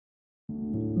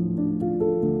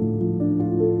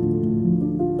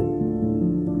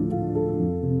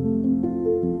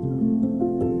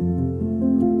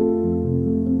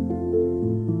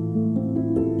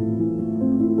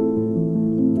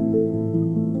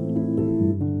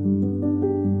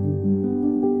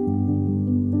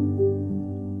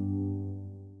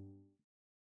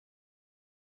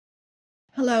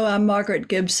I'm Margaret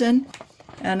Gibson,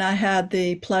 and I had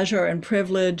the pleasure and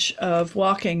privilege of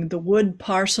walking the wood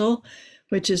parcel,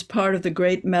 which is part of the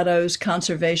Great Meadows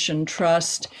Conservation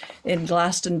Trust in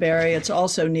Glastonbury. It's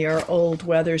also near Old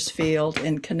Wethersfield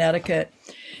in Connecticut.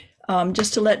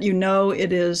 Just to let you know,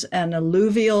 it is an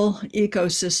alluvial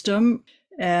ecosystem,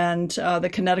 and the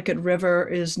Connecticut River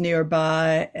is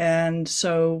nearby. And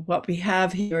so what we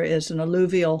have here is an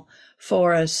alluvial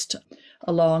forest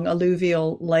along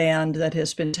alluvial land that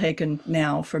has been taken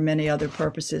now for many other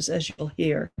purposes, as you'll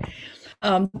hear.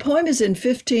 The poem is in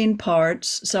 15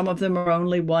 parts. Some of them are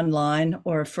only one line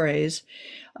or a phrase.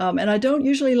 And I don't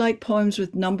usually like poems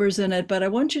with numbers in it, but I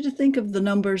want you to think of the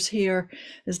numbers here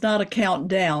as not a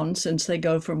countdown, since they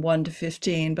go from 1 to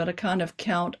 15, but a kind of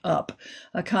count up,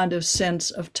 a kind of sense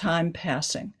of time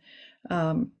passing,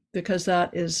 because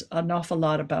that is an awful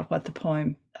lot about what the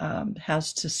poem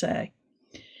has to say.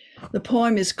 The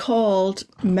poem is called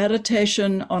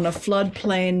Meditation on a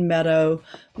Floodplain Meadow,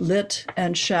 Lit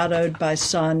and Shadowed by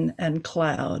Sun and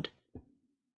Cloud.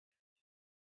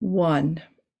 1.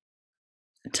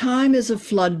 Time is a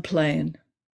floodplain,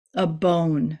 a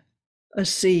bone, a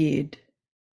seed.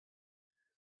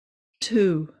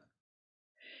 2.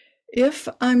 If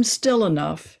I'm still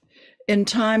enough, in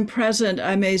time present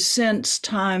I may sense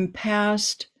time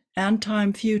past and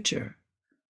time future.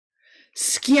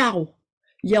 Skyow!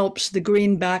 Yelps the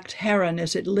green-backed heron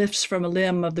as it lifts from a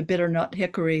limb of the bitternut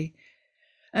hickory,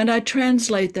 and I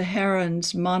translate the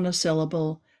heron's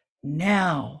monosyllable,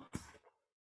 now.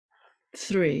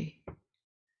 3.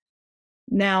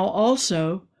 Now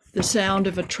also the sound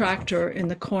of a tractor in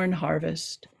the corn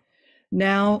harvest.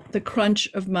 Now the crunch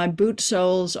of my boot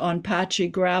soles on patchy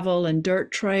gravel and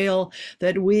dirt trail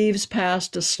that weaves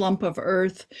past a slump of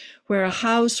earth where a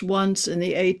house once in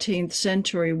the 18th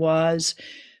century was,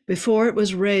 before it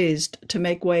was raised to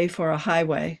make way for a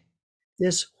highway,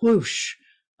 this whoosh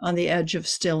on the edge of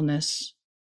stillness.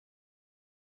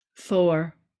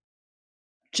 4.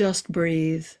 Just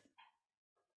breathe.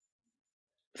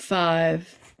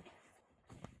 5.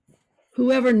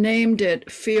 Whoever named it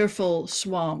Fearful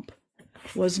Swamp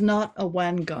was not a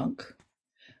wangunk.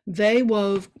 They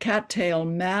wove cattail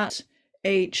mats,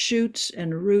 ate shoots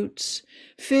and roots,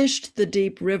 fished the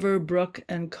deep river, brook,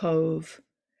 and cove.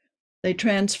 They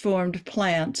transformed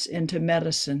plants into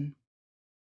medicine.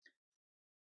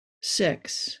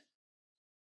 6.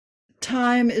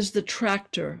 Time is the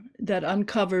tractor that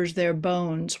uncovers their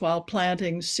bones while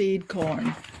planting seed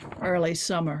corn early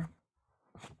summer.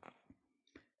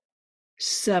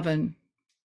 7.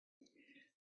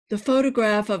 The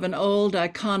photograph of an old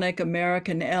iconic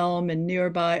American elm in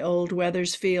nearby Old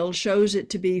Wethersfield shows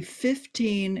it to be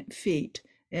 15 feet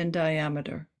in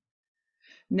diameter.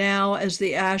 Now, as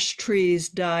the ash trees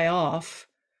die off,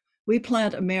 we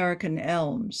plant American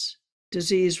elms,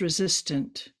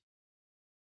 disease-resistant.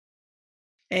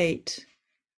 8.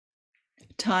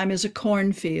 Time is a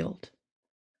cornfield,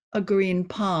 a green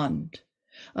pond,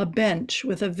 a bench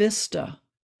with a vista,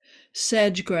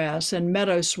 sedge grass and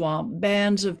meadow swamp,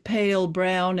 bands of pale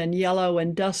brown and yellow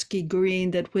and dusky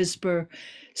green that whisper,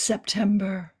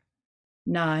 September.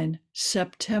 9.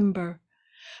 September.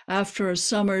 After a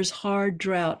summer's hard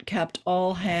drought kept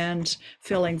all hands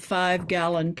filling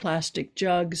 5-gallon plastic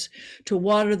jugs to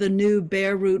water the new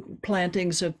bare root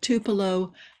plantings of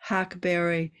tupelo,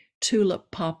 hackberry, tulip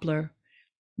poplar,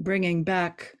 bringing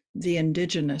back the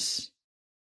indigenous.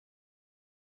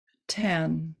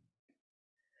 10.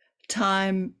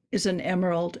 Time is an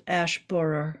emerald ash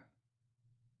borer.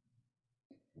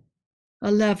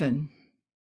 11.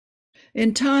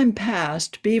 In time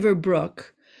past, Beaver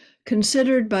Brook,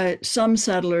 considered by some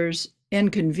settlers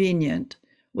inconvenient,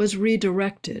 was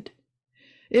redirected.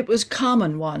 It was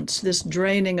common once, this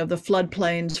draining of the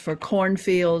floodplains for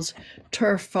cornfields,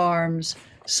 turf farms,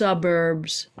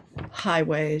 suburbs,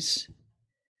 highways.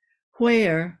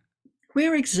 Where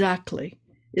exactly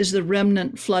is the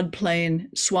remnant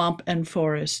floodplain, swamp, and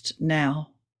forest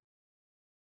now?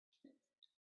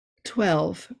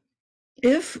 12.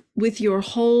 If with your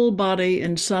whole body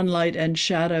in sunlight and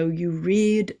shadow you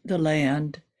read the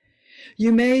land,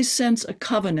 you may sense a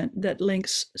covenant that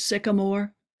links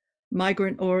sycamore,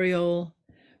 migrant oriole,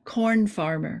 corn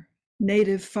farmer,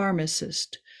 native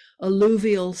pharmacist,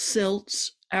 alluvial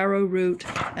silts, arrowroot,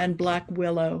 and black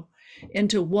willow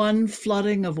into one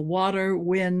flooding of water,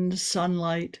 wind,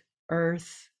 sunlight,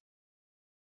 earth.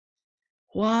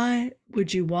 Why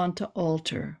would you want to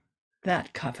alter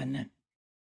that covenant?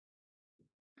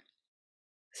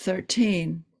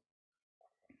 13.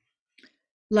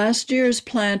 Last year's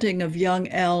planting of young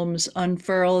elms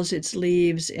unfurls its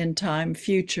leaves in time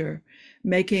future,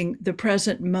 making the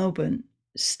present moment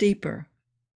steeper.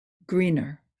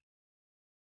 greener.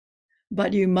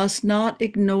 But you must not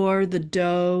ignore the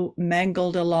doe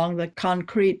mangled along the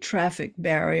concrete traffic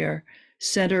barrier,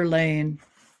 center lane,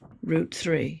 Route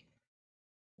 3.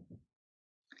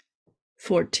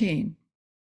 14.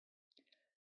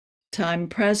 Time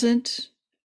present,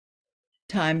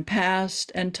 time past,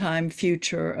 and time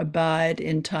future abide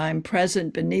in time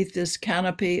present beneath this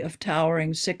canopy of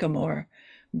towering sycamore,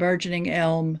 burgeoning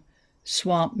elm,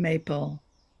 swamp maple,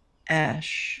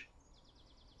 ash.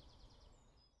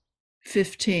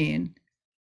 15.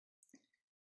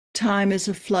 Time is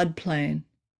a floodplain,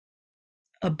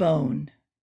 a bone,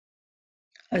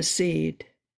 a seed.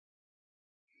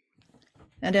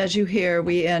 And as you hear,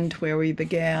 we end where we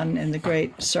began, in the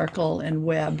great circle and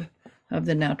web of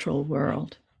the natural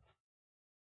world.